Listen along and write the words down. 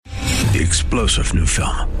The explosive new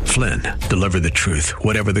film, Flynn, deliver the truth,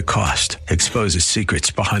 whatever the cost, exposes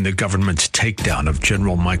secrets behind the government's takedown of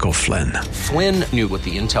General Michael Flynn. Flynn knew what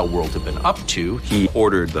the intel world had been up to. He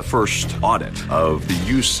ordered the first audit of the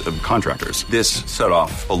use of contractors. This set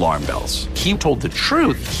off alarm bells. He told the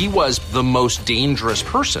truth. He was the most dangerous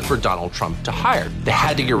person for Donald Trump to hire. They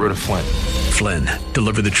had to get rid of Flynn. Flynn,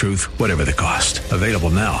 deliver the truth, whatever the cost. Available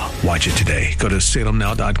now. Watch it today. Go to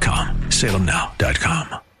salemnow.com.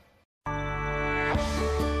 salemnow.com.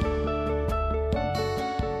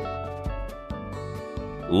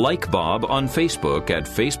 Like Bob on Facebook at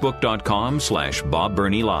facebook.com/Bob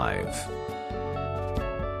Burney Live.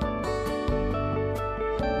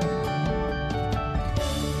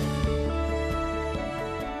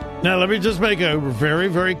 Now, let me just make a very,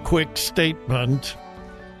 very quick statement.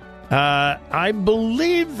 I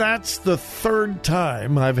believe that's the third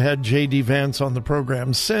time I've had J.D. Vance on the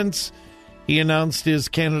program since he announced his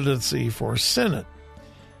candidacy for Senate.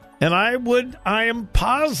 And I am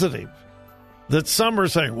positive that some are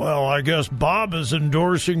saying, well, I guess Bob is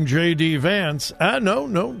endorsing J.D. Vance. No.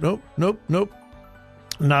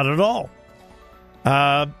 Not at all.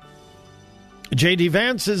 J.D.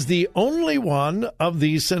 Vance is the only one of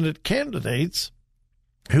the Senate candidates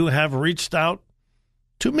who have reached out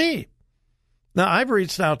to me. Now, I've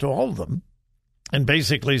reached out to all of them and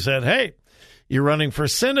basically said, hey, you're running for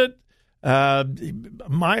Senate.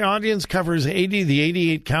 My audience covers 80 of the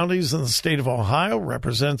 88 counties in the state of Ohio,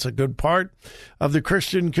 represents a good part of the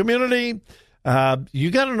Christian community.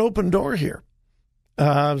 You got an open door here.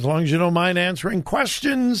 As long as you don't mind answering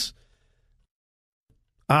questions,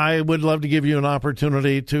 I would love to give you an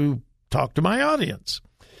opportunity to talk to my audience.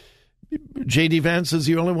 J.D. Vance is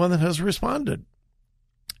the only one that has responded.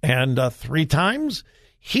 And 3 times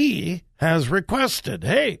he has requested,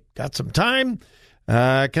 hey, got some time?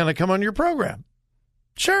 Can I come on your program?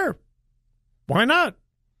 Sure. Why not?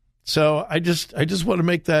 So I just want to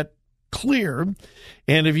make that clear.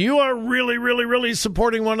 And if you are really, really, really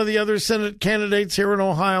supporting one of the other Senate candidates here in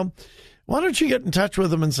Ohio, why don't you get in touch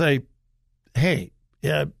with them and say, hey,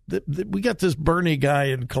 yeah, we got this Bernie guy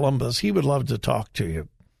in Columbus. He would love to talk to you.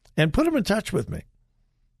 And put him in touch with me.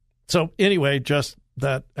 So anyway, just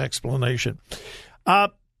that explanation.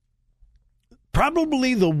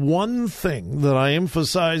 Probably the one thing that I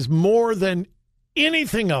emphasize more than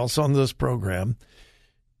anything else on this program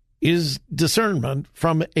is discernment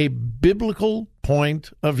from a biblical point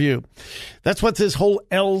of view. That's what this whole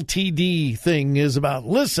LTD thing is about.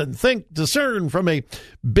 Listen, think, discern from a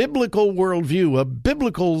biblical worldview, a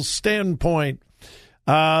biblical standpoint.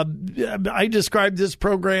 I describe this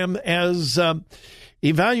program as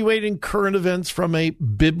evaluating current events from a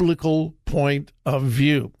biblical point of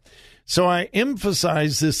view. So I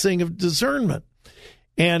emphasize this thing of discernment.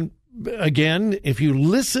 And again, if you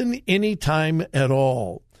listen anytime at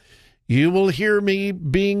all, you will hear me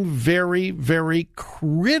being very, very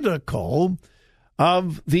critical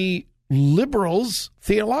of the liberals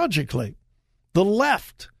theologically, the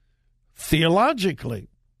left theologically.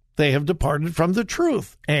 They have departed from the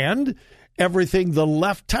truth, and everything the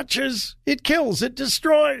left touches, it kills, it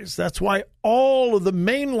destroys. That's why all of the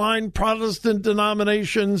mainline Protestant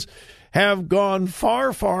denominations have gone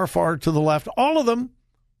far, far, far to the left. All of them,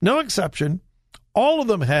 no exception, all of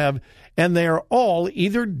them have, and they are all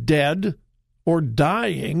either dead or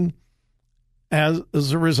dying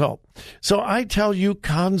as a result. So I tell you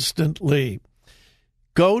constantly,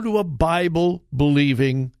 go to a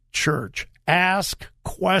Bible-believing church. Ask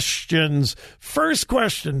questions. First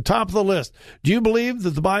question, top of the list. Do you believe that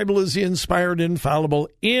the Bible is the inspired, infallible,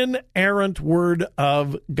 inerrant word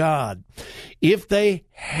of God? If they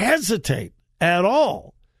hesitate at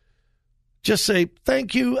all, just say,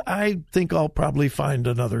 thank you. I think I'll probably find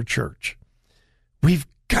another church. We've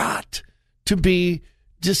got to be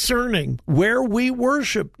discerning where we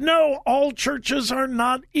worship. No, all churches are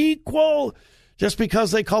not equal. Just because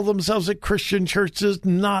they call themselves a Christian church does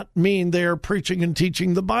not mean they are preaching and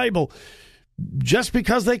teaching the Bible. Just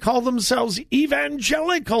because they call themselves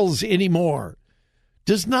evangelicals anymore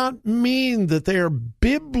does not mean that they are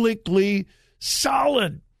biblically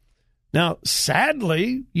solid. Now,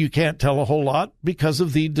 sadly, you can't tell a whole lot because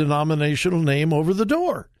of the denominational name over the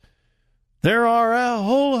door. There are a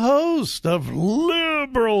whole host of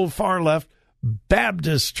liberal far-left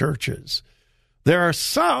Baptist churches. There are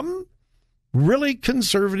some really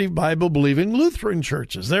conservative Bible-believing Lutheran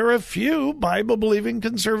churches. There are a few Bible-believing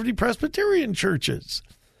conservative Presbyterian churches.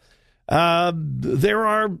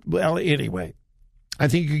 Anyway, I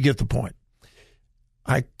think you get the point.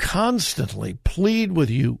 I constantly plead with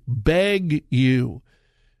you, beg you,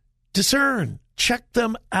 discern, check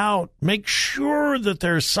them out. Make sure that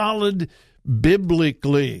they're solid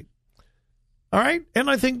biblically. All right? And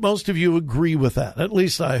I think most of you agree with that. At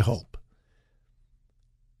least I hope.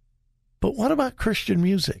 But what about Christian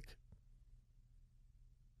music?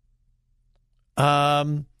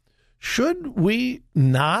 Should we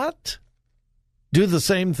not do the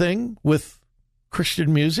same thing with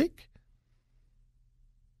Christian music?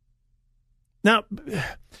 Now,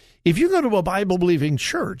 if you go to a Bible-believing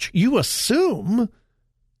church, you assume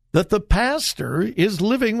that the pastor is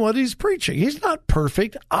living what he's preaching. He's not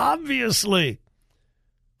perfect, obviously,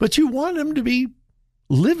 but you want him to be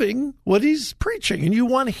living what he's preaching, and you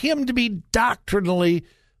want him to be doctrinally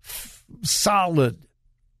solid.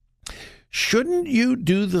 Shouldn't you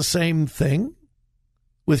do the same thing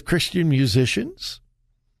with Christian musicians?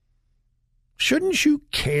 Shouldn't you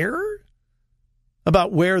care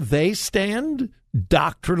about where they stand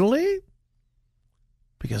doctrinally?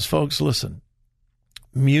 Because, folks, listen,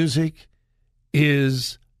 music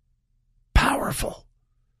is powerful.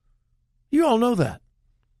 You all know that.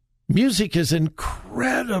 Music is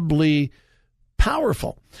incredibly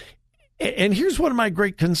powerful. And here's one of my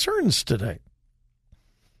great concerns today.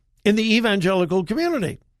 In the evangelical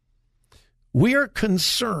community, we are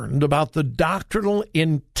concerned about the doctrinal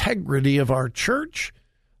integrity of our church,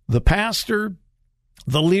 the pastor,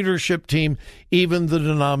 the leadership team, even the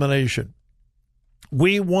denomination.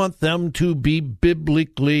 We want them to be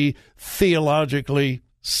biblically, theologically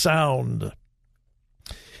sound.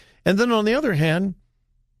 And then on the other hand,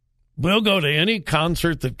 we'll go to any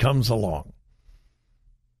concert that comes along.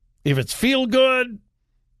 If it's feel good,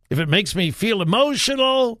 if it makes me feel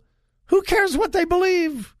emotional, who cares what they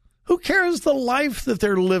believe? Who cares the life that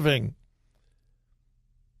they're living?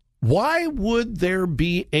 Why would there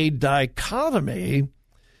be a dichotomy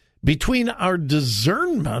between our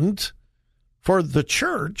discernment for the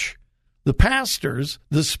church, the pastors,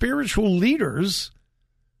 the spiritual leaders,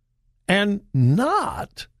 and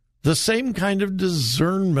not the same kind of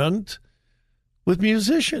discernment with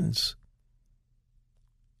musicians?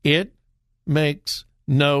 It makes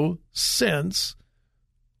no sense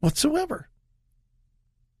whatsoever.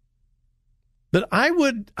 But I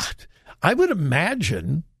would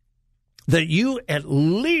imagine that you at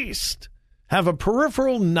least have a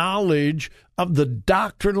peripheral knowledge of the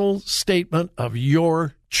doctrinal statement of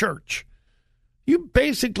your church. You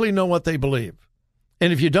basically know what they believe.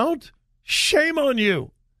 And if you don't, shame on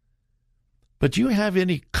you. But do you have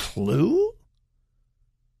any clue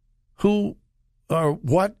who or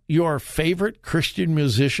what your favorite Christian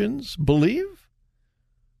musicians believe?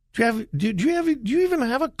 Do you even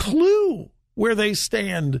have a clue where they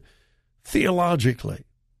stand theologically?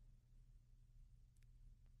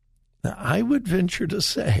 Now, I would venture to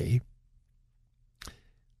say,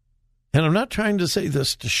 and I'm not trying to say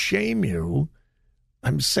this to shame you,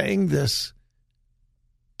 I'm saying this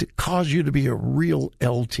to cause you to be a real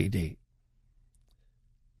LTD.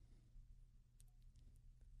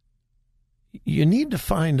 You need to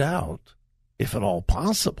find out, if at all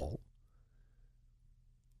possible,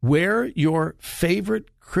 where your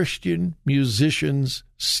favorite Christian musicians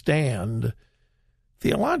stand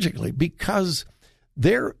theologically, because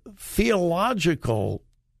their theological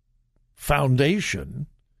foundation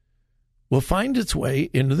will find its way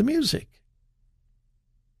into the music.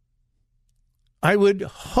 I would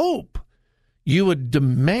hope you would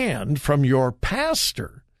demand from your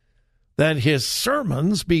pastor that his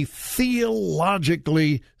sermons be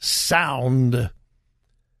theologically sound.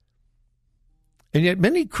 And yet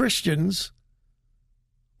many Christians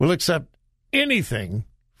will accept anything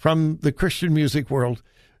from the Christian music world,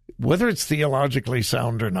 whether it's theologically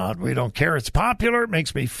sound or not. We don't care. It's popular. It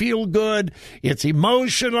makes me feel good. It's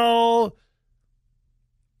emotional.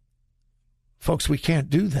 Folks, we can't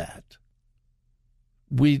do that.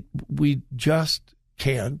 We just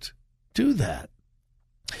can't do that.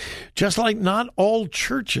 Just like not all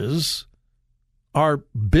churches are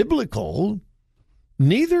biblical,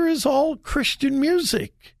 neither is all Christian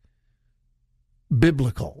music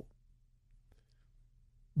biblical.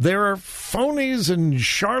 There are phonies and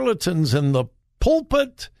charlatans in the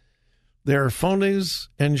pulpit. There are phonies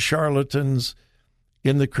and charlatans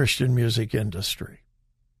in the Christian music industry.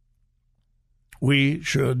 We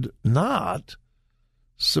should not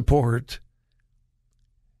support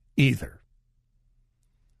either.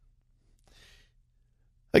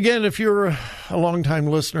 Again, if you're a longtime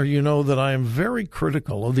listener, you know that I am very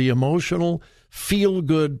critical of the emotional,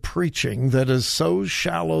 feel-good preaching that is so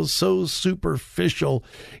shallow, so superficial.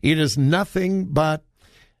 It is nothing but,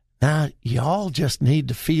 now, y'all just need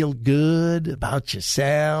to feel good about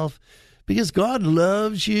yourself because God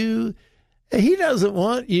loves you. He doesn't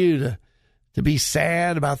want you to be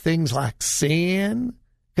sad about things like sin,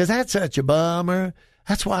 because that's such a bummer.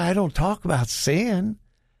 That's why I don't talk about sin.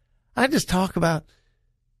 I just talk about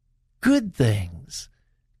good things,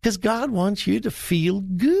 because God wants you to feel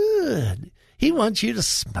good. He wants you to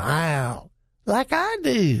smile like I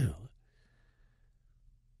do.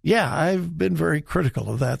 Yeah, I've been very critical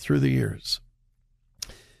of that through the years.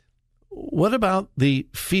 What about the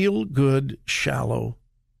feel-good, shallow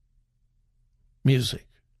music?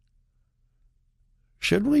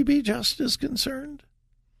 Should we be just as concerned?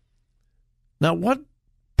 Now, what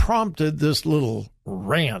prompted this little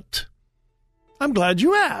rant? I'm glad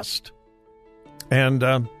you asked. And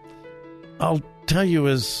I'll tell you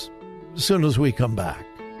as soon as we come back.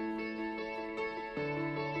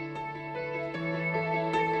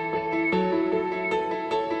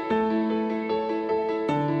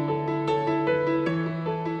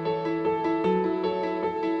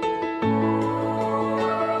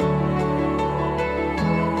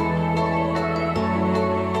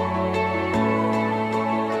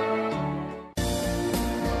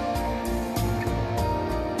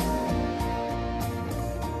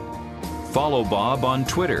 Follow Bob on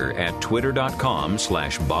Twitter at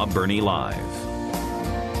twitter.com/BobBernieLive.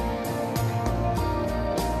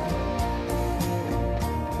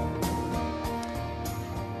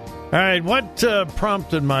 All right, what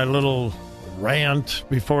prompted my little rant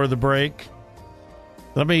before the break?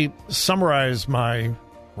 Let me summarize my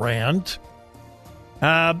rant.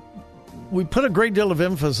 We put a great deal of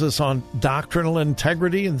emphasis on doctrinal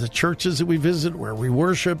integrity in the churches that we visit, where we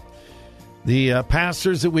worship, the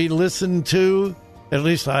pastors that we listen to. At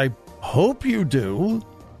least I hope you do.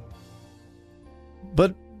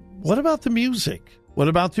 But what about the music? What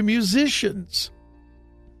about the musicians?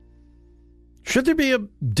 Should there be a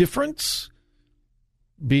difference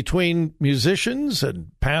between musicians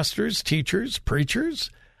and pastors, teachers, preachers?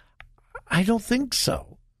 I don't think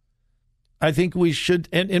so. I think we should,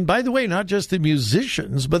 and by the way, not just the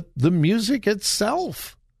musicians, but the music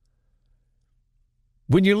itself.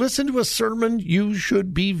 When you listen to a sermon, you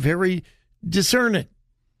should be very discerning.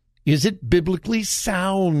 Is it biblically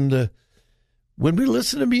sound? When we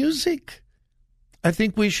listen to music, I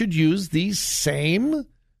think we should use the same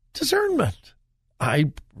discernment.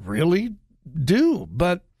 I really do.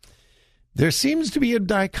 But there seems to be a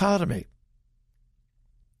dichotomy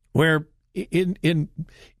where in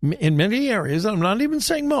many areas, I'm not even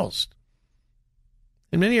saying most,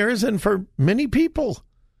 in many areas and for many people,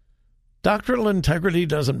 doctrinal integrity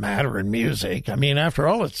doesn't matter in music. I mean, after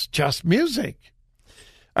all, it's just music.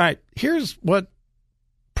 All right, here's what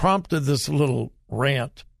prompted this little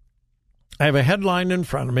rant. I have a headline in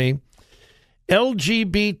front of me.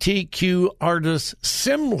 LGBTQ artist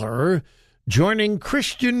Similar joining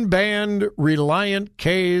Christian band Reliant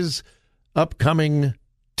K's upcoming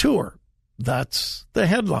tour. That's the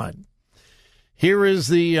headline. Here is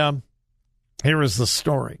the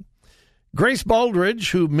story. Grace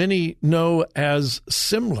Baldridge, who many know as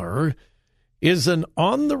Similar, is an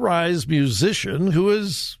on-the-rise musician who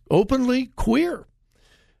is openly queer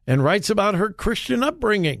and writes about her Christian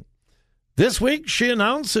upbringing. This week, she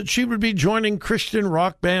announced that she would be joining Christian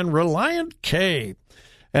rock band Reliant K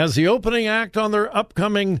as the opening act on their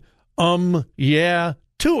upcoming Yeah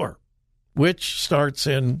tour, which starts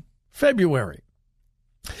in February.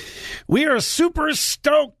 We are super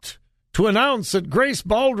stoked to announce that Grace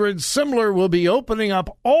Baldridge Similar will be opening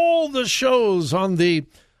up all the shows on the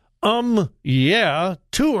Yeah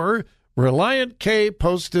tour, Reliant K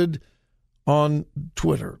posted on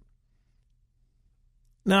Twitter.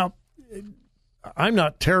 Now, I'm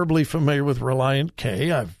not terribly familiar with Reliant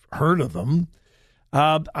K. I've heard of them.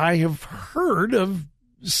 I have heard of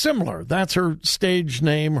Similar. That's her stage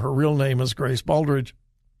name. Her real name is Grace Baldridge.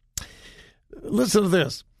 Listen to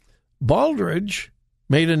this. Baldridge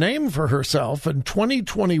made a name for herself in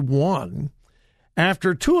 2021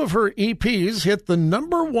 after two of her EPs hit the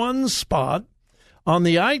 #1 spot on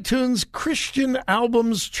the iTunes Christian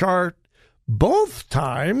Albums chart, both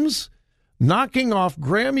times knocking off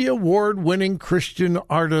Grammy Award-winning Christian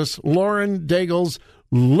artist Lauren Daigle's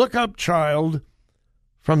Look Up Child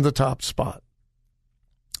from the top spot.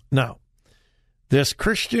 Now, this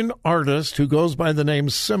Christian artist who goes by the name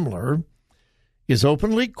Similar is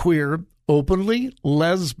openly queer, openly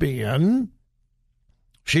lesbian.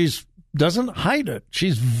 She doesn't hide it.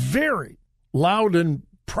 She's very loud and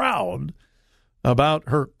proud about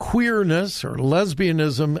her queerness, her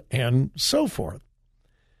lesbianism, and so forth.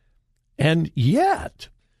 And yet,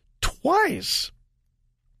 twice,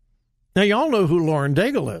 now y'all know who Lauren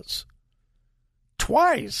Daigle is.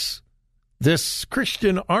 Twice, this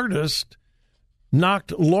Christian artist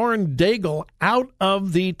knocked Lauren Daigle out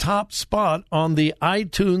of the top spot on the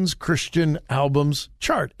iTunes Christian Albums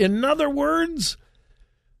chart. In other words,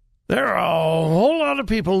 there are a whole lot of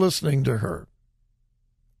people listening to her.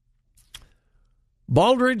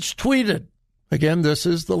 Baldridge tweeted, again, this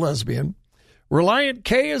is the lesbian, Reliant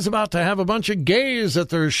K is about to have a bunch of gays at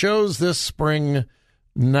their shows this spring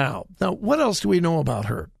now. Now, what else do we know about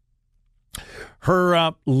her?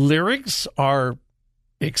 Her lyrics are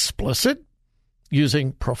explicit,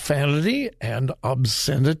 using profanity and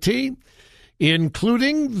obscenity,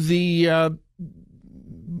 including the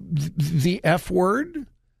F word.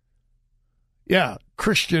 Yeah,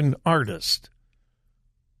 Christian artist.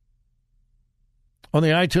 On the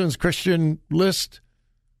iTunes Christian list,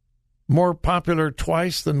 more popular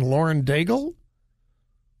twice than Lauren Daigle?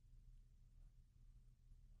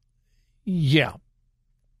 Yeah.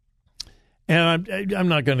 And I'm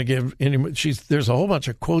not going to give any. There's a whole bunch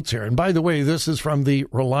of quotes here. And by the way, this is from the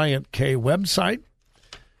Reliant K website.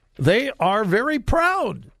 They are very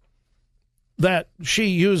proud that she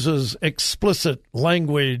uses explicit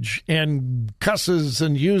language and cusses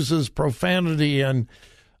and uses profanity and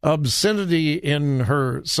obscenity in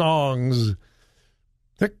her songs.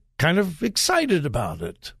 They're kind of excited about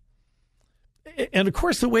it. And, of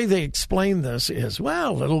course, the way they explain this is,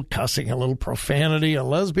 well, a little cussing, a little profanity, a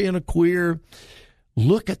lesbian, a queer.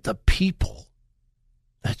 Look at the people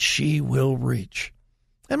that she will reach.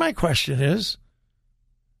 And my question is,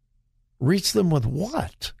 reach them with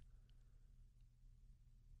what?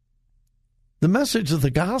 The message of the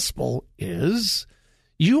gospel is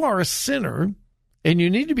you are a sinner and you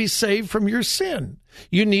need to be saved from your sin.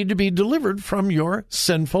 You need to be delivered from your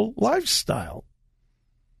sinful lifestyle.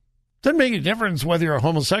 Doesn't make any difference whether you're a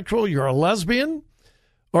homosexual, you're a lesbian,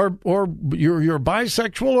 or you're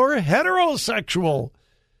bisexual or heterosexual.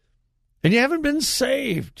 And you haven't been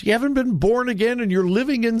saved. You haven't been born again and you're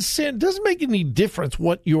living in sin. It doesn't make any difference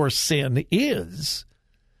what your sin is.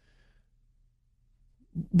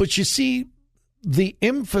 But you see, the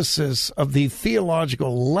emphasis of the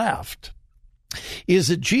theological left is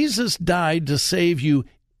that Jesus died to save you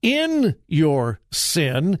in your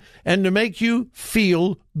sin and to make you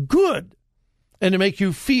feel good and to make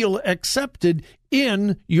you feel accepted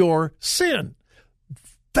in your sin.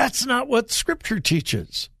 That's not what Scripture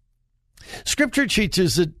teaches. Scripture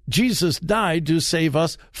teaches that Jesus died to save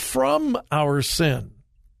us from our sin,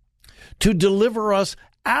 to deliver us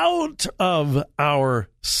out of our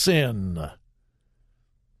sin.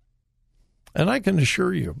 And I can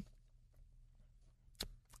assure you,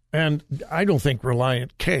 and I don't think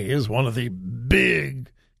Reliant K is one of the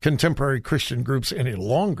big contemporary Christian groups any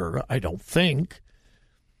longer, I don't think.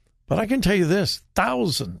 But I can tell you this,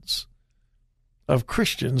 thousands of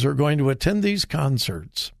Christians are going to attend these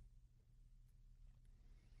concerts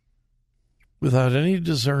without any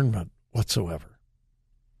discernment whatsoever.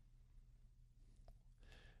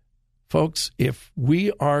 Folks, if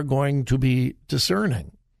we are going to be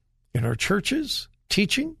discerning in our churches,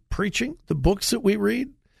 teaching, preaching, the books that we read,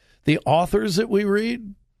 the authors that we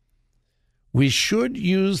read, we should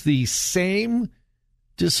use the same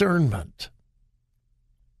discernment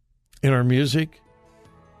in our music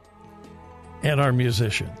and our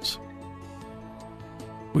musicians.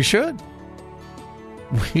 We should.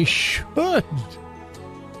 We should. All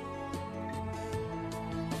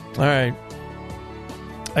right.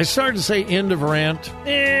 I started to say end of rant.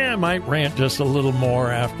 I might rant just a little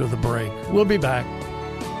more after the break. We'll be back.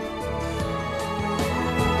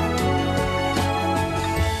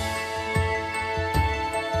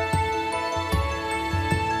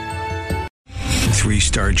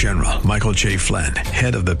 Three-star General Michael J. Flynn,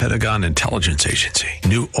 head of the Pentagon Intelligence Agency,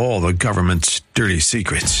 knew all the government's dirty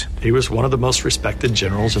secrets. He was one of the most respected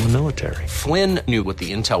generals in the military. Flynn knew what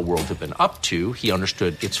the intel world had been up to. He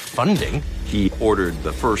understood its funding. He ordered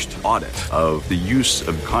the first audit of the use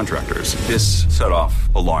of contractors. This set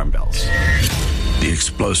off alarm bells. The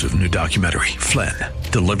explosive new documentary, Flynn,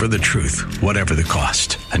 Deliver the Truth, Whatever the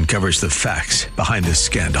Cost, uncovers the facts behind this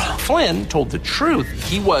scandal. Flynn told the truth.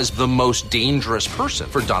 He was the most dangerous person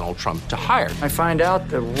for Donald Trump to hire. I find out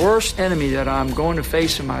the worst enemy that I'm going to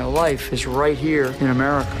face in my life is right here in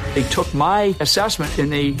America. They took my assessment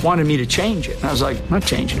and they wanted me to change it. And I was like, I'm not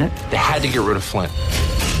changing it. They had to get rid of Flynn.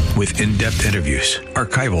 With in-depth interviews,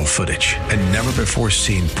 archival footage, and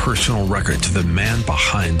never-before-seen personal records of the man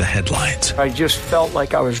behind the headlines. I just felt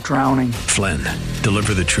like I was drowning. Flynn,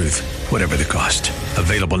 Deliver the Truth, Whatever the Cost.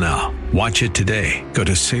 Available now. Watch it today. Go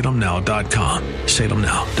to salemnow.com.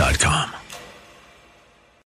 salemnow.com.